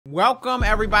Welcome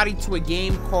everybody to a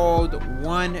game called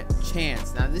One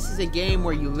Chance. Now this is a game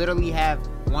where you literally have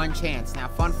one chance. Now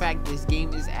fun fact, this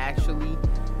game is actually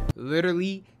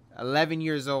literally 11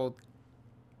 years old.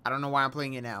 I don't know why I'm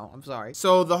playing it now. I'm sorry.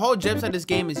 So the whole gist of this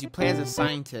game is you play as a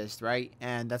scientist, right?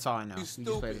 And that's all I know. You just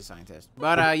play as a scientist.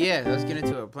 But yeah, let's get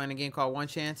into it. We're playing a game called One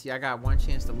Chance. Y'all got one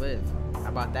chance to live. How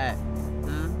about that?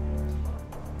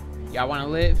 Y'all want to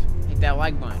live? Hit that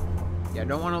like button. Yeah,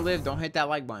 don't want to live, don't hit that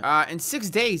like button. In 6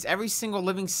 days, every single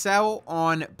living cell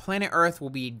on planet Earth will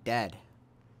be dead.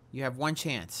 You have one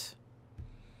chance.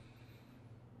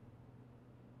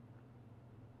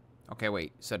 Okay,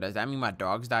 wait. So does that mean my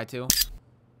dogs die too?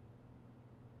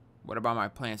 What about my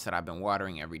plants that I've been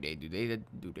watering every day? Do they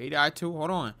die too?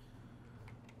 Hold on.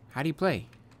 How do you play?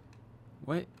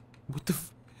 What the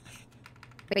f—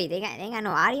 Wait, they ain't got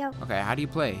no audio? Okay, how do you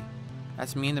play?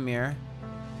 That's me in the mirror.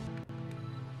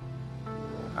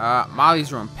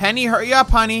 Molly's room. Penny, hurry up,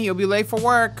 honey. You'll be late for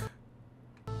work.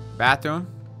 Bathroom.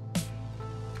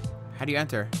 How do you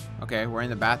enter? Okay, we're in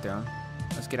the bathroom.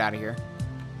 Let's get out of here.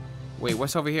 Wait,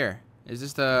 what's over here? Is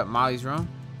this the Molly's room?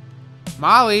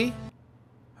 Molly?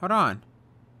 Hold on.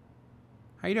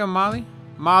 How you doing, Molly?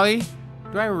 Molly?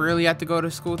 Do I really have to go to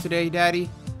school today, Daddy?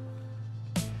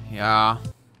 Yeah.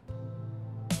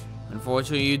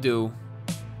 Unfortunately, you do.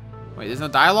 Wait, there's no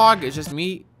dialogue? It's just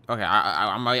me? Okay,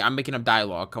 I'm making up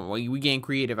dialogue. Come on, we getting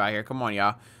creative out here. Come on,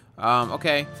 y'all.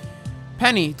 Okay.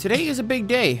 Penny, today is a big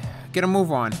day. Get a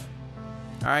move on.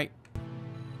 All right.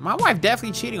 My wife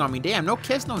definitely cheating on me. Damn, no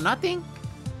kiss, no nothing.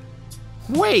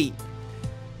 Wait.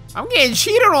 I'm getting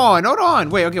cheated on. Hold on.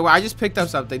 Wait, okay, well, I just picked up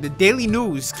something. The Daily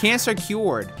News, cancer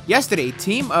cured. Yesterday,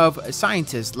 team of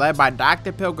scientists led by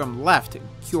Dr. Pilgrim left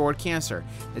cured cancer.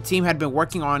 The team had been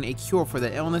working on a cure for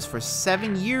the illness for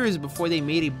 7 years before they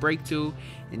made a breakthrough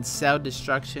in cell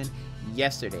destruction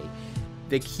yesterday.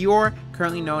 The cure,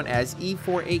 currently known as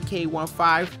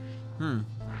E4AK15,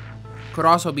 could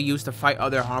also be used to fight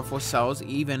other harmful cells,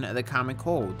 even the common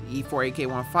cold.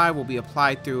 E4AK15 will be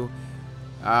applied through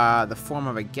the form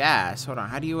of a gas. Hold on,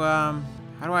 how do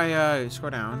I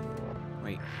scroll down?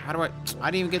 Wait, I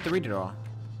didn't even get to read it all.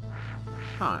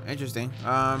 Huh, interesting.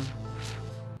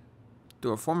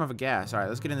 Through a form of a gas. All right,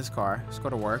 let's get in this car. Let's go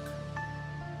to work.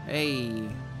 Hey,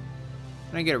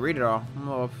 I didn't get to read it all. I'm a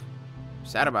little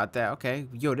sad about that. Okay,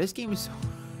 yo, this game is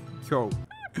so yo.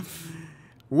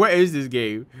 What is this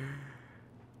game?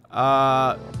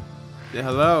 Hello.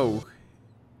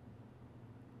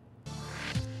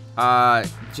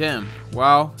 Jim.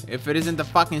 Well, if it isn't the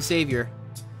fucking savior.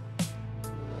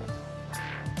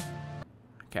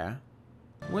 Okay.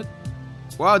 What?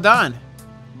 Well done.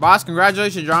 Boss,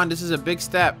 congratulations, John. This is a big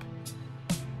step.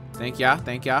 Thank y'all.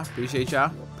 Thank y'all. Appreciate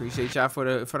y'all. Appreciate y'all for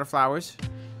the flowers.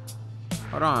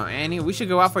 Hold on, Annie. We should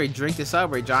go out for a drink to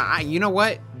celebrate, John. You know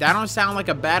what? That don't sound like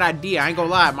a bad idea. I ain't gonna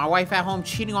lie. My wife at home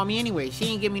cheating on me anyway. She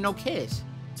ain't give me no kiss.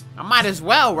 I might as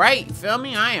well, right? You feel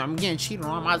me? I'm getting cheated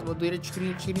on. I might as well do the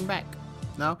cheating back.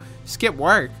 No? Skip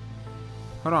work.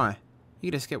 Hold on. You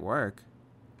gotta skip work.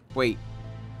 Wait.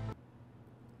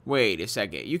 Wait a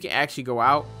second. You can actually go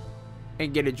out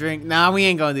and get a drink. Nah, we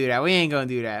ain't gonna do that. We ain't gonna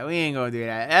do that. We ain't gonna do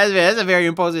that. That's a very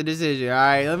impulsive decision.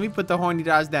 Alright, let me put the horny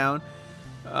dots down.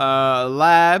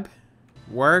 Lab.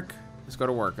 Work. Let's go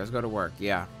to work. Let's go to work.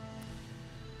 Yeah.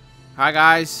 Hi,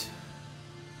 guys.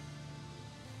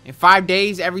 In 5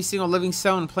 days, every single living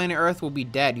cell on planet Earth will be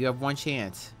dead. You have one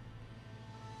chance.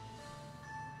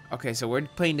 Okay, so we're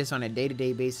playing this on a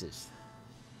day-to-day basis.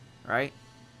 Right?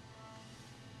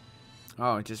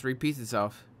 Oh, it just repeats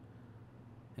itself.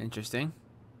 Interesting.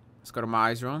 Let's go to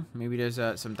Molly's room. Maybe there's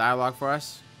some dialogue for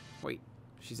us. Wait,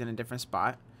 she's in a different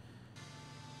spot.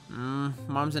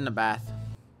 Mom's in the bath.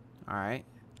 Alright.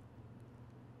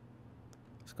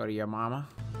 Let's go to your mama.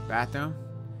 Bathroom.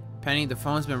 Penny, the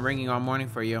phone's been ringing all morning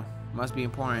for you. Must be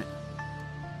important.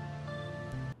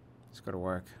 Let's go to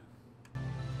work.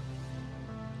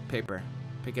 Paper.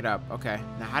 Pick it up. Okay.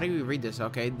 Now, how do we read this?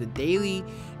 Okay. The Daily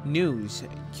News.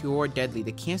 Cure deadly.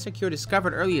 The cancer cure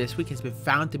discovered earlier this week has been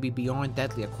found to be beyond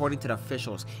deadly, according to the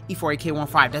officials.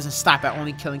 E4AK15 doesn't stop at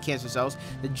only killing cancer cells.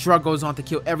 The drug goes on to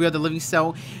kill every other living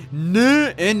cell,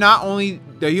 and not only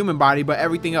the human body, but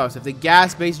everything else. If the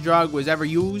gas-based drug was ever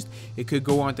used, it could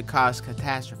go on to cause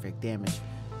catastrophic damage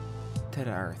to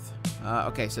the Earth.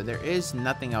 Okay, so there is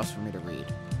nothing else for me to read.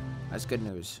 That's good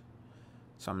news.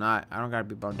 So I don't gotta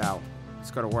be bummed out. Let's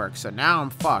go to work. So now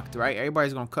I'm fucked, right?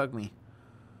 Everybody's gonna cook me.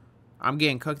 I'm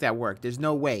getting cooked at work. There's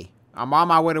no way. I'm on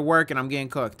my way to work and I'm getting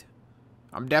cooked.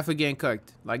 I'm definitely getting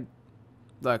cooked. Like,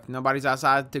 look, nobody's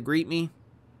outside to greet me.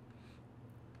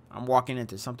 I'm walking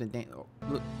into something.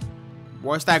 Look,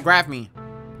 what's that graph mean?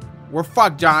 We're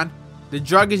fucked, John. The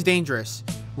drug is dangerous.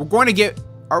 We're going to get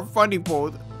our funding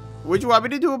pulled. What do you want me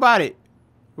to do about it?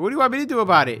 What do you want me to do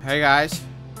about it? Hey guys.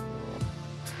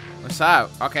 What's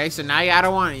up? Okay, so now y'all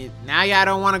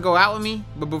don't want to go out with me,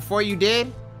 but before you did,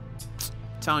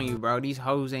 I'm telling you, bro, these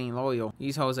hoes ain't loyal.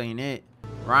 These hoes ain't it.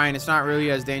 Ryan, it's not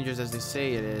really as dangerous as they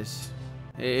say it is.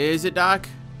 Is it, Doc?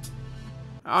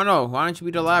 I don't know. Why don't you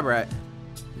be the lab rat?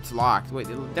 It's locked. Wait,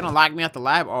 they don't lock me out the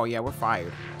lab? Oh yeah, we're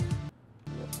fired.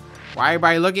 Why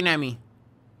everybody looking at me?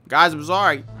 Guys, I'm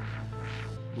sorry.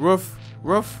 Roof.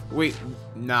 Wait,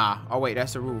 nah. Oh wait,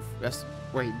 that's the roof.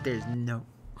 Wait, there's no.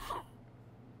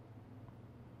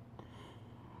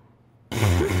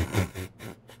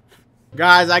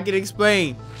 Guys, I can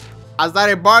explain. I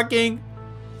started barking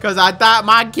because I thought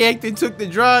my character took the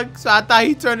drug, so I thought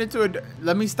he turned into a.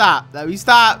 Let me stop. There you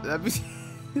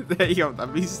go.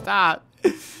 Let me stop.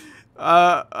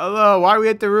 Hello. Why are we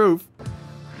at the roof?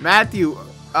 Matthew.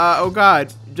 Oh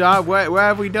God. John, what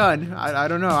have we done? I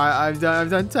don't know. I've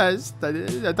done tests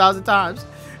 1,000 times.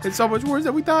 It's so much worse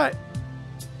than we thought.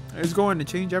 It's going to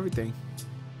change everything.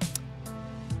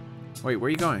 Wait, where are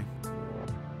you going?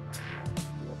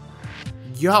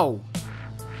 Yo.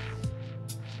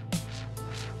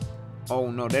 Oh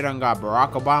no, they done got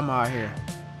Barack Obama out here.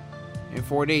 In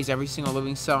 4 days, every single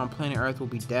living cell on planet Earth will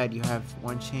be dead. You have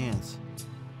one chance.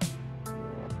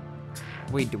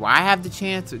 Wait, do I have the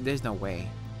chance? There's no way.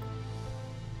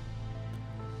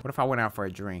 What if I went out for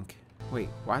a drink? Wait,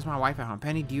 why is my wife at home?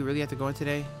 Penny, do you really have to go in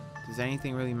today? Does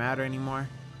anything really matter anymore?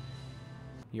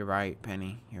 You're right,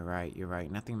 Penny. You're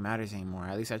right. Nothing matters anymore.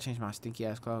 At least I changed my stinky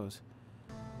ass clothes.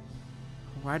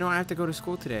 Why don't I have to go to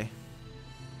school today?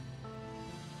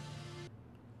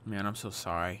 Man, I'm so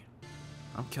sorry.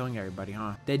 I'm killing everybody,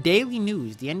 huh? The Daily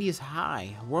News. The ND is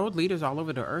high. World leaders all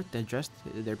over the earth addressed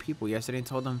their people yesterday and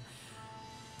told them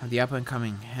of the up and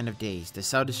coming end of days. The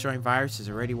cell-destroying virus is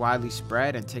already widely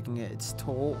spread and taking its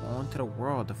toll onto the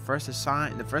world. The first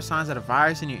signs of the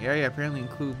virus in your area apparently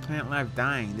include plant life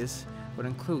dying. This would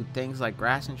include things like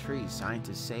grass and trees.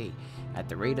 Scientists say at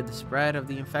the rate of the spread of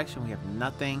the infection, we have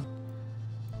nothing.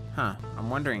 Huh? I'm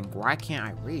wondering, why can't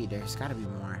I read? There's got to be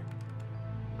more.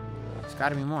 There's got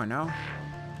to be more. No,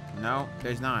 no,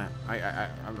 there's not. I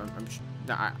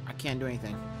can't do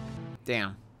anything.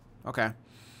 Damn. Okay.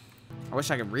 I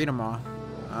wish I could read them all.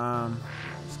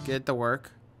 Let's get to work.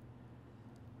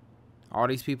 All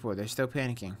these people, they're still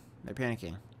panicking. They're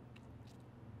panicking.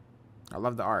 I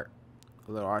love the art.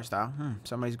 A little art style.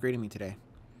 Somebody's greeting me today.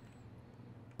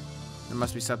 There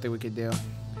must be something we could do.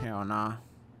 Hell nah.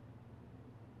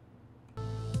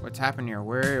 What's happening here?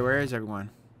 Where is everyone?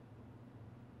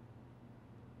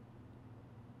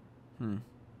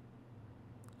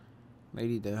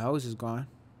 Lady, the hose is gone.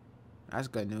 That's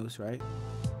good news, right?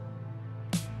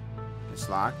 It's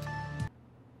locked.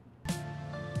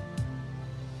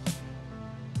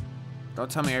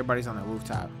 Don't tell me everybody's on the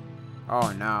rooftop.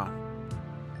 Oh no.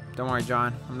 Don't worry,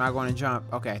 John. I'm not going to jump.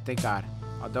 Okay, thank God.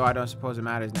 Although I don't suppose it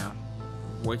matters now.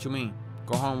 What you mean?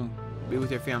 Go home. Be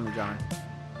with your family, John.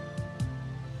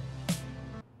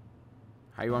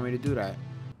 How you want me to do that?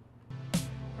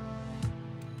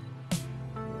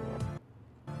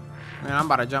 Man, I'm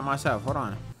about to jump myself. Hold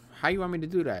on. How you want me to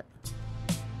do that?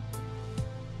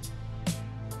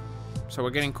 So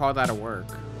we're getting called out of work.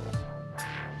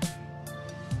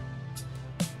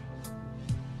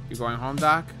 You going home,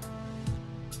 Doc?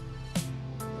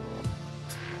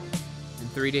 In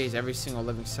 3 days, every single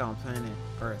living cell on planet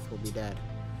Earth will be dead.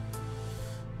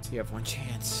 You have one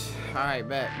chance. Alright,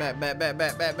 bet.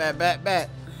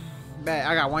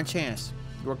 I got one chance.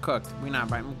 We're cooked. We not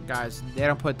biting. Guys, they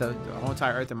don't put the whole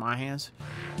entire Earth in my hands.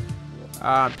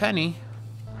 Penny.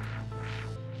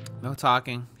 No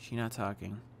talking. She not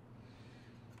talking.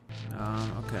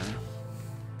 Okay.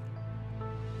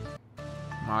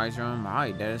 Molly's room.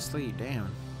 Molly dead asleep.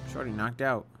 Damn. Shorty knocked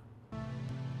out.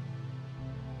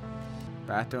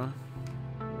 Bathroom.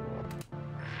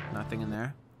 Nothing in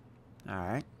there.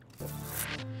 Alright.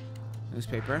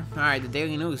 Newspaper. Alright, the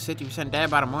Daily News. 50% dead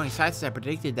by the morning. Scientists have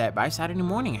predicted that by Saturday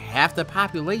morning, half the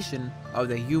population of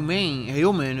the human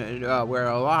were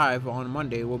alive on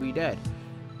Monday will be dead.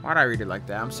 Why'd I read it like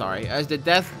that? I'm sorry. As the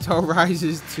death toll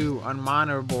rises to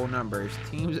unmonitorable numbers,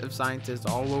 teams of scientists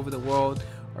all over the world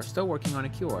are still working on a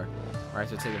cure.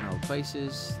 Riots are taking over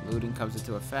places. Looting comes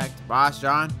into effect. Boss,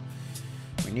 John,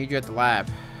 we need you at the lab.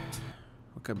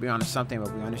 We could be on to something,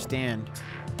 but we understand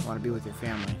you want to be with your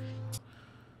family.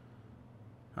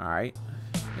 Alright.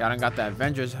 Y'all done got the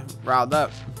Avengers riled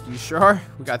up. You sure?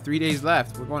 We got 3 days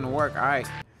left. We're going to work. Alright.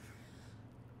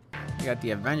 We got the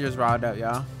Avengers riled up,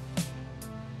 y'all.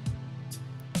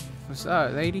 What's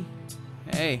up, lady?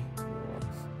 Hey.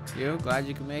 You? Glad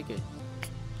you can make it.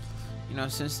 You know,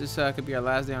 since this could be our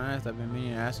last day on Earth, I've been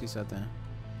meaning to ask you something.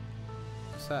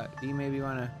 What's up? Do you maybe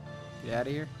want to get out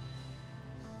of here?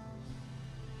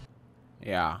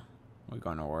 Yeah, we're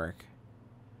going to work.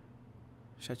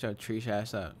 Shut your tree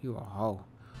ass up. You a hoe.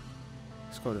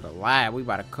 Let's go to the lab. We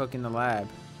about to cook in the lab.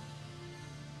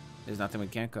 There's nothing we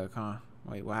can't cook, huh?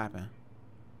 Wait, what happened?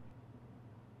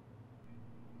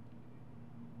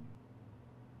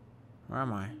 Where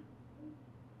am I?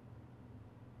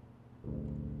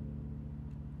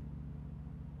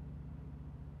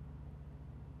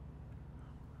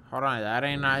 Hold on,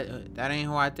 that ain't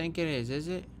who I think it is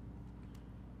it?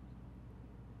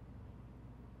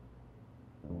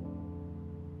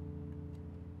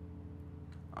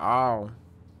 Oh.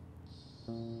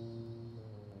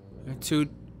 In 2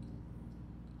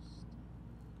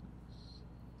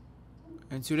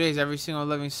 days, every single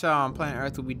living cell on planet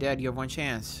Earth will be dead. You have one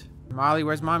chance. Molly,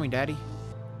 where's mommy, daddy?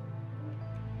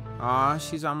 Aw,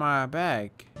 she's on my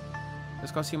bag.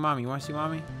 Let's go see mommy. You wanna see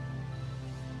mommy?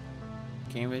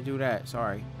 Can't even do that,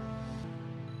 sorry.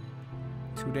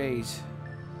 2 days.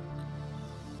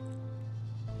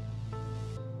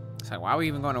 It's like, why are we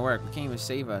even going to work? We can't even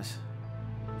save us.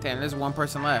 Damn, there's one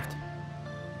person left.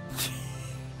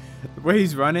 The way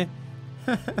he's running.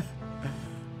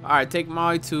 Alright, take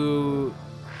Molly to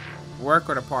work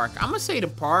or the park. I'm gonna say the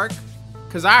park.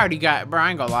 Cause I already got, bro, I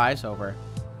ain't gonna lie, it's over.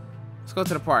 Let's go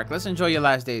to the park. Let's enjoy your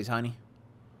last days, honey.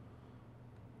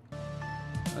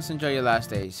 Let's enjoy your last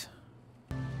days.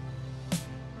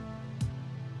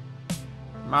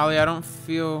 Molly, I don't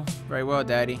feel very well,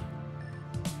 daddy.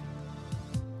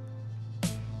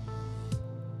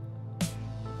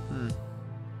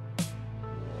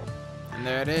 And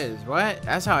there it is. What?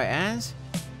 That's how it ends?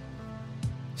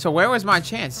 So where was my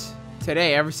chance?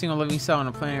 Today, every single living cell on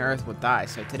the planet Earth will die.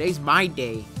 So today's my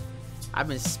day. I've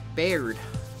been spared.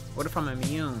 What if I'm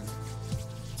immune?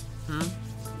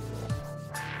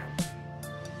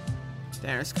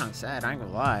 Damn, it's kind of sad. I ain't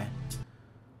gonna lie.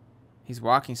 He's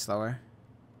walking slower.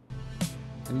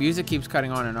 The music keeps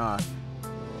cutting on and off.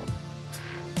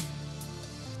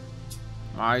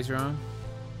 Molly's room.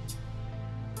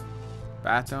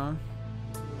 Bathroom.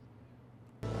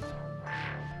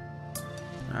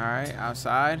 Alright,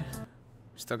 outside.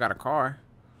 Still got a car.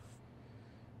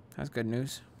 That's good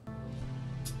news.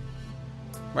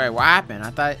 Wait, what happened?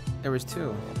 I thought there was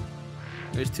 2.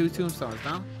 There's 2 tombstones,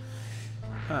 no?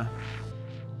 Huh.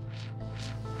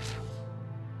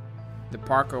 The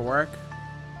park or work?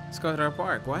 Let's go to the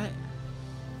park. What?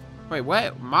 Wait,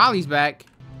 what? Molly's back.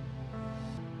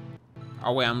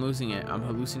 Oh, wait, I'm losing it. I'm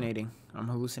hallucinating. I'm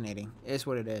hallucinating. It's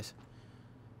what it is.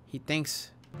 He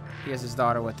thinks he has his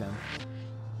daughter with him.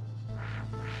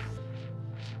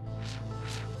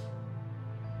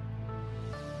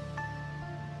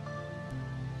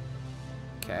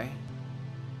 Okay.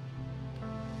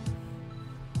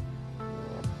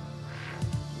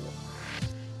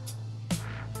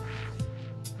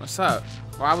 What's up?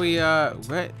 Why we,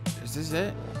 what? Is this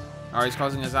it? Oh, he's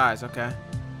closing his eyes. Okay.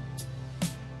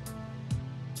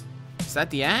 Is that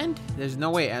the end? There's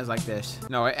no way it ends like this.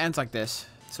 No, it ends like this.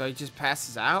 So he just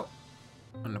passes out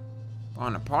on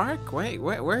the park? Wait,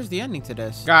 where's the ending to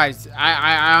this? Guys,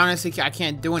 I honestly, I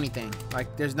can't do anything.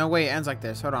 Like, there's no way it ends like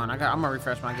this. Hold on, I'm gonna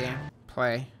refresh my game.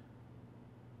 Play.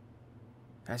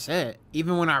 That's it.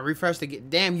 Even when I refresh the game,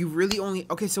 damn, you really only,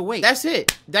 okay, so wait, that's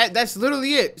it. That's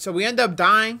literally it. So we end up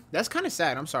dying. That's kind of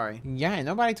sad. I'm sorry. Yeah,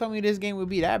 nobody told me this game would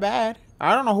be that bad.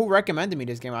 I don't know who recommended me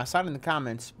this game. I saw it in the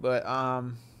comments, but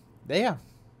yeah.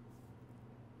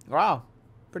 Wow,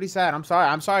 pretty sad. I'm sorry.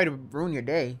 I'm sorry to ruin your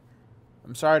day.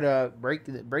 I'm sorry to break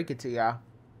it to y'all.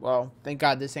 Well, thank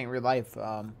God this ain't real life.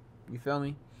 You feel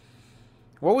me?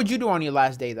 What would you do on your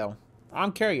last day though?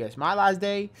 I'm curious. My last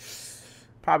day,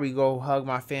 probably go hug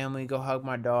my family, go hug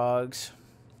my dogs,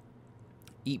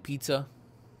 eat pizza,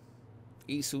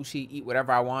 eat sushi, eat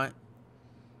whatever I want,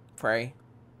 pray,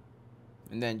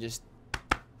 and then just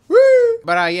woo!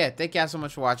 But yeah, thank y'all so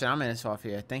much for watching. I'm in this off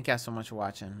here. Thank y'all so much for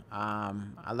watching.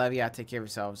 I love y'all. Take care of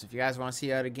yourselves. If you guys want to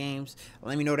see other games,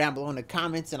 let me know down below in the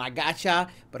comments, and I got y'all.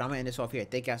 But I'm gonna end this off here.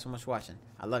 Thank y'all so much for watching.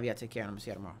 I love y'all. Take care, and I'm gonna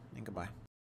see y'all tomorrow. And goodbye.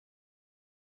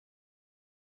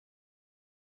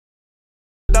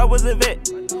 I was a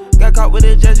vet. Got caught with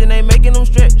a judge and they making them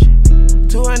stretch.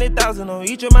 200,000 on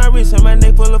each of my wrists and my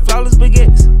neck full of flawless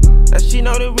baguettes. That she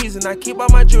know the reason I keep all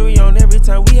my jewelry on every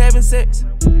time we having sex.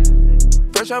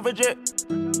 Fresh off a jet.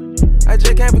 I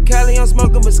just came from Cali, I'm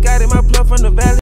smoking Biscotti, my plug from the valley.